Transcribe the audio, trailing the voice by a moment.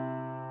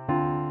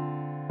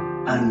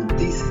And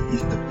this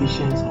is the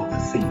patience of the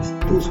saints,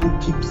 those who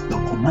keeps the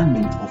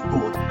commandments of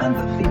God and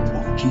the faith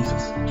of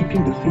Jesus.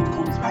 Keeping the faith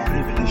comes by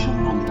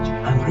revelation knowledge,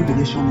 and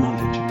revelation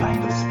knowledge by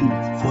the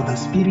Spirit. For the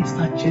Spirit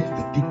searcheth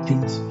the deep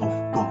things of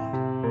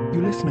God.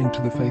 You're listening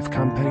to the Faith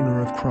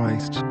Campaigner of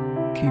Christ,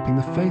 keeping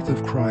the faith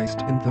of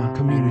Christ in the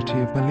community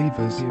of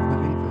believers.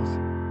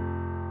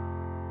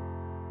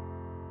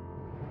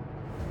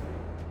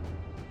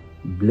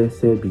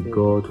 Blessed be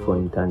God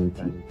for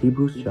eternity.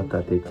 Hebrews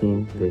chapter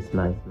 13 verse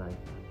 9.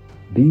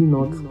 Be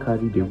not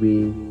carried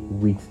away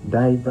with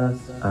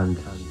divers and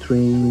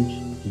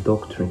strange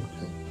doctrines.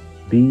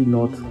 Be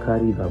not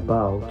carried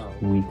about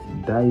with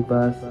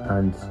divers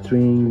and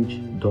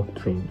strange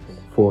doctrines.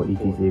 For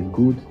it is a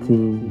good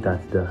thing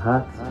that the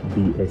heart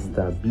be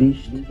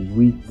established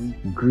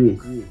with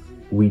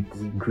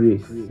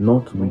grace,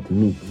 not with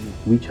meat,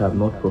 which have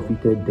not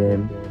profited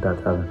them that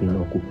have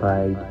been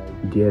occupied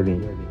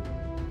therein.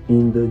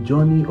 In the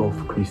journey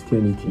of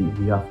Christianity,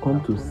 we have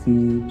come to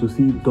see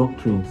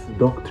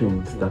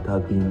doctrines that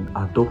have been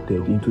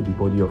adopted into the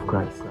body of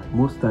Christ.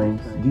 Most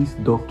times, these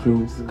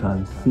doctrines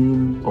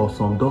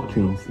some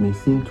doctrines may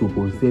seem to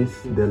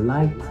possess the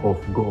light of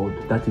God,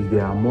 that is, they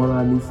are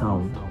morally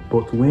sound.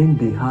 But when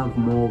they have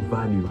more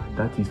value,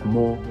 that is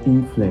more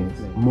influence,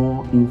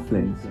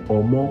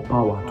 or more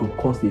power to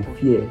cause a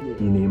fear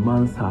in a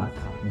man's heart,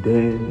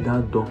 then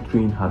that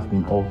doctrine has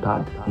been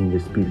altered in the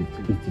spirit.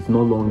 It is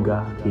no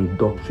longer a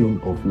doctrine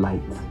of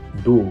light,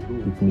 though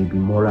it may be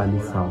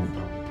morally sound.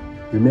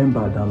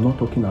 Remember that I'm not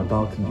talking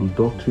about the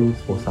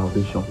doctrines for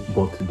salvation,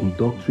 but the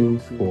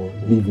doctrines for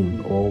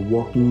living or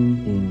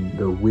walking in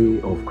the way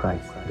of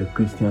Christ, the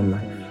Christian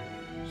life.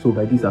 So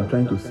by this, I'm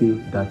trying to say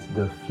that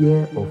the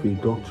fear of a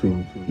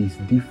doctrine is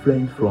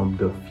different from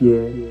the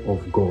fear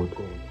of God.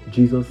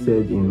 Jesus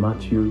said in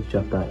Matthew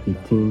chapter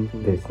 18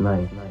 verse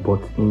 9,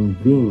 But in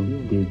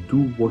vain they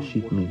do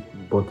worship me,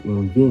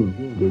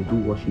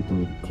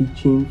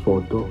 teaching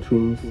for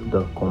doctrines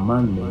the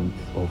commandments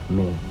of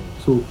men.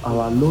 So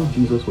our Lord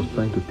Jesus was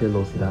trying to tell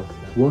us that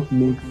what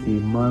makes a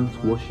man's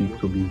worship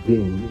to be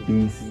vain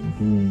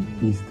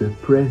is the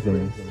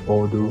presence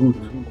or the root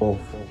of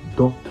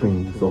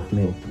doctrines of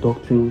men,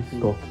 doctrines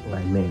taught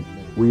by men.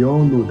 We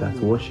all know that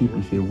worship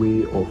is a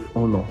way of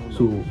honor.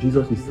 So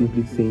Jesus is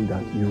simply saying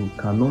that you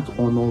cannot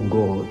honor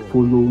God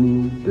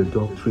following the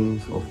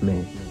doctrines of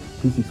men.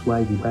 This is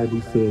why the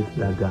Bible said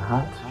that the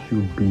heart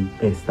should be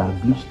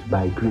established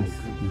by grace,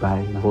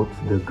 by what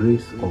the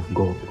grace of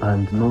God,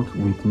 and not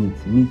with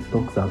meat. Meat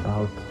talks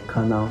about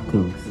carnal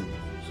things.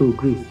 So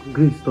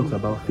grace talks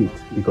about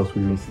faith, because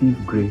we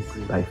receive grace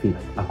by faith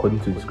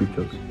according to the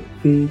scriptures.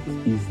 Faith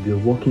is the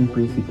working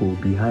principle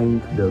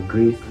behind the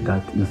grace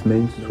that is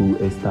meant to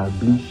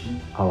establish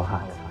our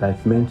heart,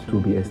 that's meant to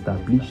be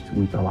established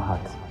with our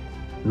heart.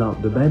 Now,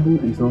 the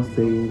Bible is not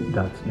saying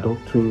that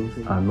doctrines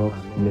are not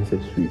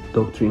necessary,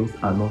 doctrines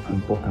are not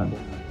important,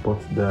 but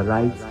the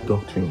right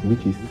doctrine,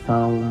 which is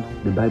sound,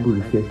 the Bible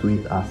refers to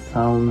it as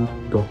sound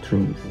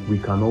doctrines. We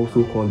can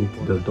also call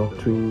it the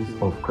doctrines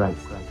of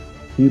Christ.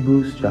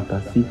 Hebrews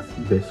chapter 6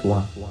 verse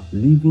 1.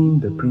 Leaving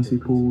the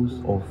principles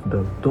of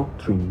the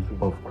doctrine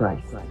of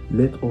Christ,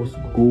 let us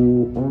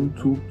go on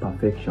to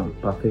perfection,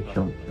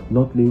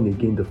 not laying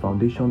again the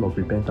foundation of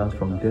repentance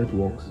from dead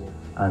works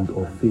and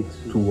of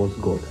faith towards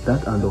God.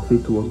 That and of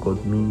faith towards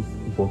God means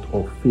but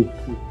of faith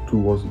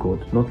towards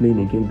God. Not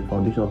laying again the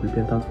foundation of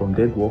repentance from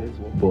dead works,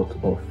 but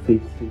of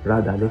faith.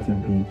 Rather, let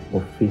it be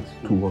of faith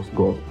towards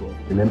God.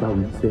 Remember,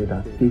 we said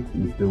that faith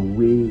is the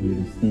way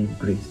we receive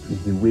grace.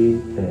 It's the way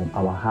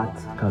our heart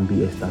can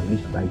be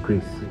established by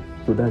grace.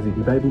 So that's it.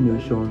 The Bible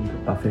mentioned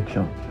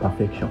perfection.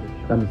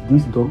 That means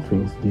these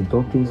doctrines, the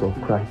doctrines of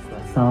Christ,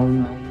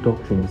 sound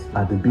doctrines,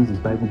 are the basis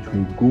by which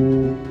we go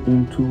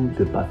into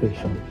the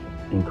perfection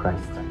in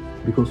Christ.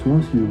 Because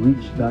once you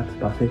reach that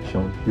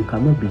perfection, you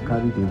cannot be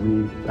carried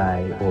away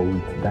by or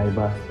with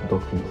diverse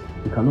doctrines.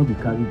 You cannot be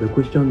carried. The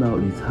question now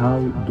is, how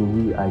do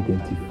we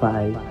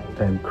identify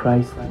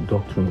Christ's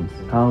doctrines?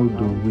 How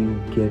do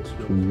we get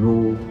to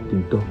know the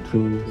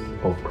doctrines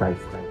of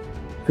Christ?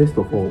 First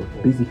of all,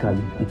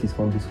 basically, it is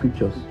from the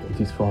scriptures.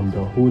 It is from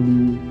the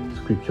Holy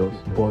Scriptures.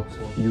 But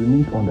you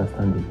need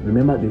understanding.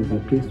 Remember, there is a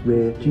place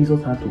where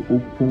Jesus had to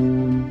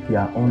open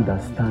their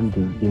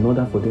understanding in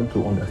order for them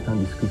to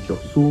understand the scripture.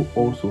 So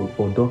also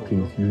for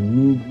doctrines, you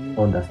need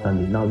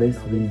understanding. Now let's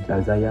read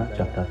Isaiah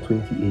chapter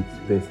 28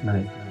 verse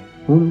 9.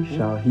 Whom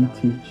shall he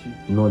teach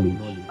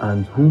knowledge?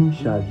 And whom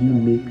shall he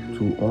make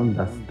to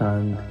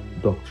understand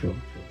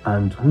doctrine?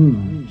 And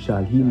whom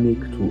shall he make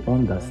to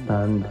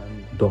understand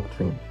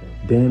doctrine?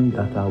 Them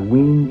that are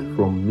weaned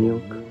from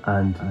milk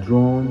and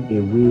drawn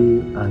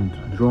away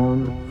and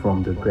drawn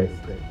from the breast.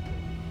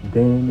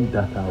 Them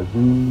that are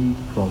weaned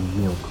from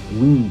milk.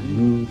 Weaned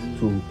means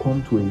to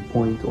come to a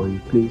point or a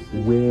place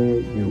where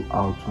you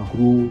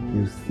outgrow,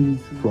 you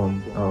cease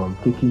from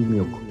taking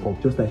milk. Or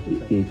just like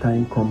a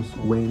time comes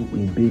when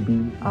a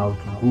baby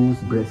outgrows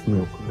breast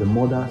milk, the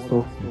mother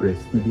stops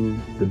breastfeeding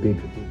the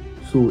baby.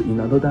 So in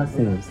another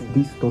sense,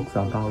 this talks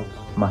about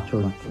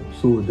maturity.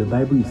 So the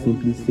Bible is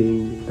simply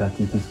saying that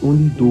it is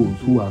only those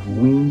who have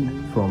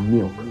weaned from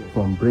milk,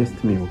 from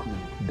breast milk,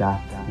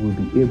 that will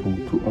be able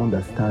to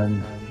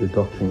understand the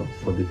doctrines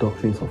or the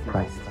doctrines of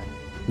Christ.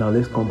 Now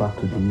let's come back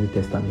to the New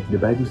Testament. The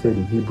Bible said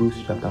in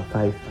Hebrews chapter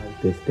 5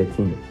 verse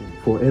 13,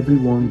 for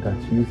everyone that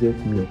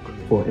useth milk,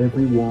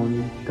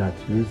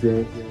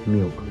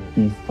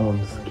 is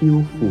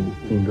unskillful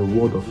in the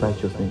word of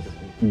righteousness,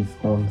 is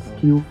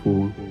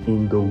unskillful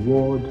in the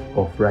word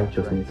of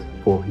righteousness,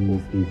 for he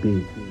is a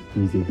babe,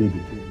 he is a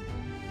baby.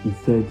 He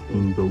said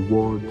in the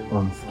word,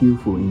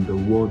 unskillful in the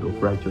word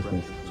of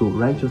righteousness. So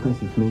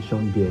righteousness is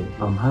mentioned there.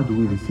 How do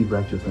we receive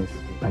righteousness?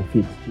 By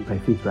faith,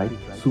 right?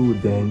 So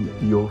then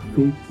your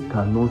faith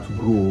cannot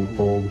grow,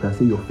 or we can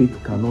say your faith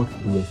cannot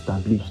be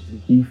established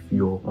if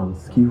you're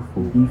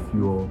unskillful, if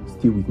you're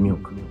still with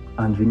milk.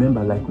 And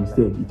remember, like we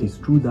said, it is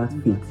through that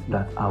faith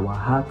that our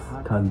hearts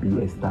can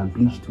be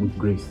established with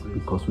grace,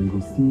 because we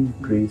receive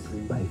grace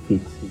by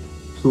faith.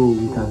 So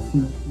we can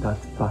see that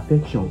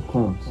perfection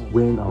comes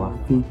when our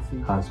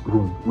faith has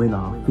grown, when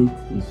our faith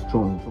is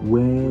strong,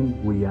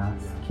 when we are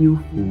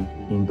skillful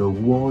in the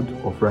word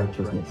of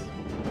righteousness.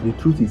 The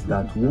truth is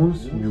that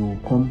once you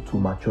come to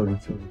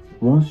maturity,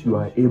 once you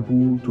are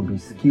able to be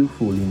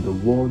skillful in the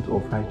word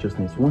of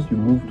righteousness, once you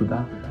move to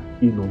that,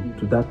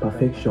 to that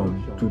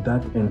perfection, to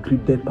that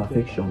encrypted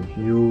perfection,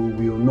 you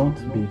will not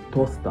be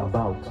tossed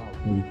about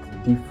with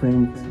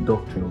different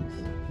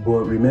doctrines.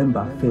 But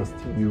remember, first,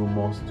 you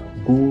must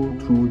go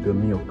through the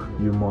milk.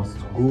 You must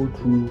go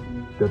through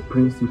the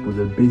principles,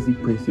 the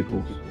basic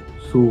principles.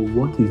 So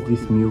what is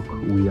this milk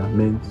we are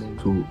meant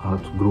to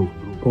outgrow?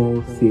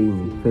 Paul saying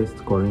in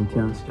 1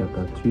 Corinthians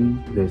chapter 3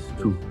 verse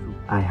 2,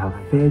 I have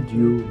fed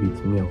you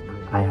with milk.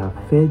 I have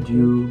fed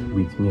you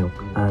with milk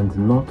and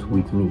not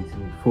with meat.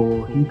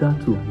 For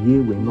hitherto ye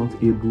were not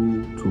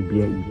able to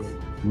bear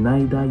it,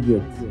 neither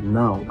yet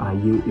now are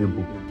ye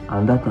able.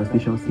 And that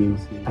translation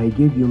says, I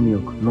gave you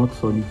milk, not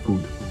solid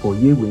food, for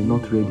ye were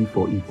not ready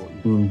for it.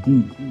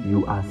 Indeed,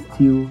 you are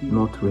still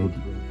not ready.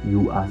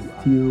 You are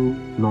still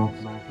not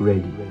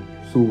ready.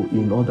 So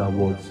in other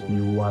words,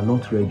 you are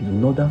not ready.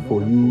 In order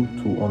for you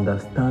to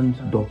understand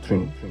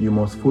doctrine, you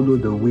must follow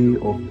the way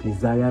of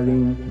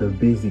desiring the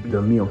basic,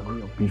 the milk,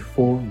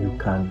 before you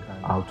can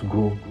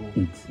outgrow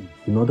it.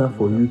 In order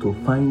for you to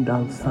find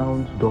out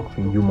sound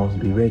doctrine, you must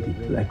be ready.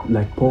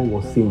 Like Paul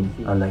was saying,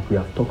 and like we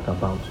have talked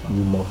about,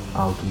 you must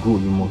outgrow,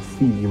 you must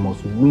see, you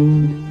must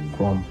wean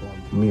from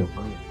milk.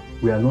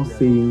 We are not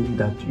saying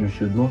that you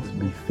should not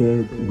be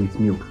fed with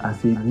milk.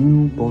 As a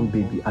newborn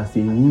baby, as a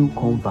new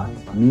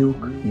convert, milk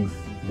is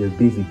the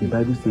basic. The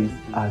Bible says,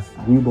 as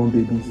newborn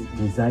babies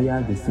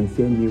desire the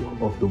sincere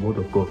milk of the word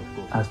of God.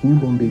 As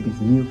newborn babies,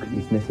 milk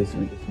is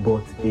necessary.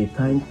 But a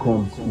time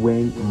comes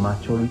when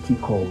maturity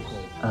calls,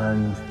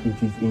 and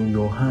it is in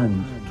your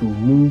hand to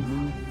move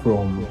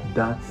from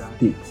that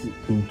state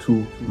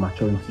into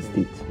maturity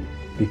state.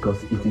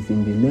 Because it is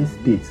in the next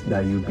state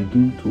that you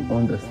begin to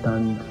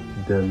understand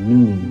the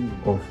meaning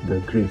of the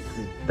grace.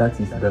 That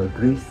is the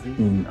grace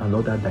in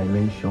another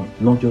dimension,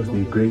 not just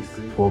the grace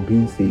for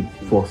being saved,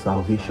 for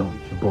salvation,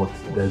 but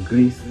the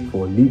grace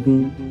for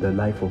living the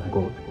life of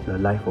God, the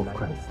life of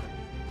Christ.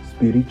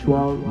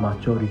 Spiritual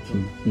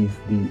maturity is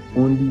the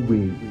only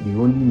way, the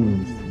only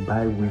means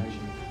by which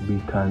we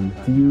can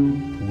deal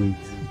with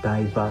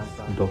diverse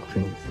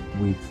doctrines,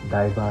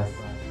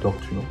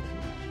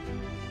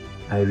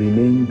 I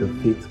remain the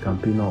faith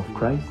campaigner of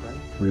Christ.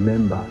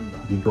 Remember,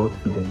 be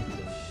God-fident.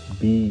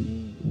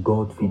 Be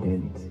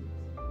God-fident.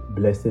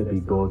 Blessed be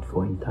God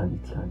for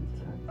eternity.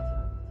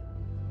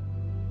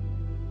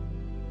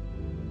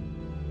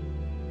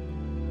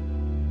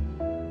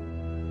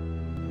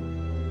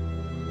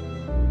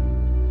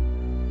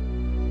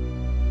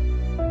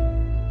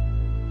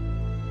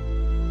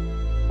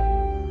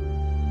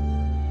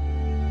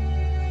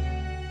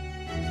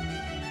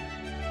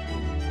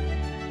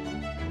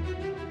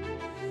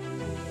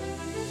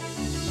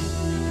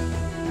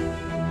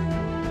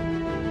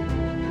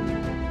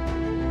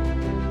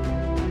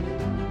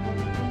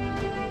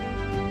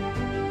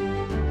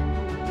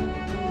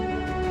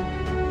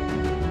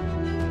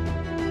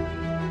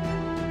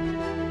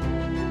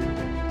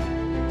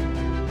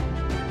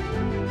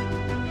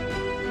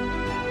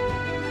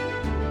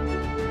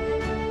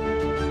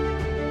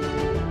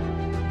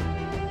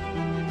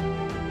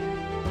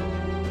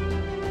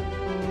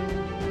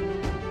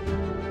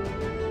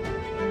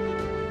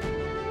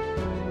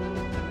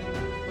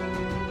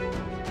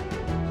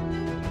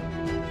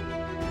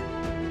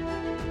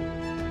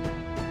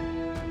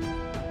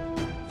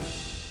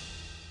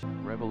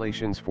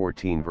 Revelations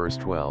 14 verse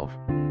 12.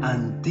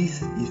 And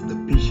this is the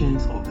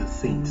patience of the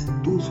saints,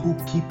 those who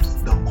keep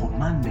the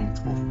commandments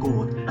of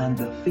God and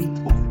the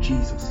faith of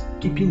Jesus.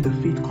 Keeping the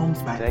faith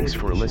comes by Thanks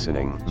for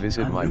listening.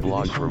 Visit my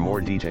blog for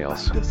more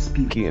details.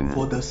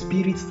 For the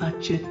Spirit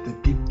searcheth the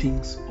deep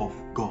things of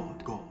God.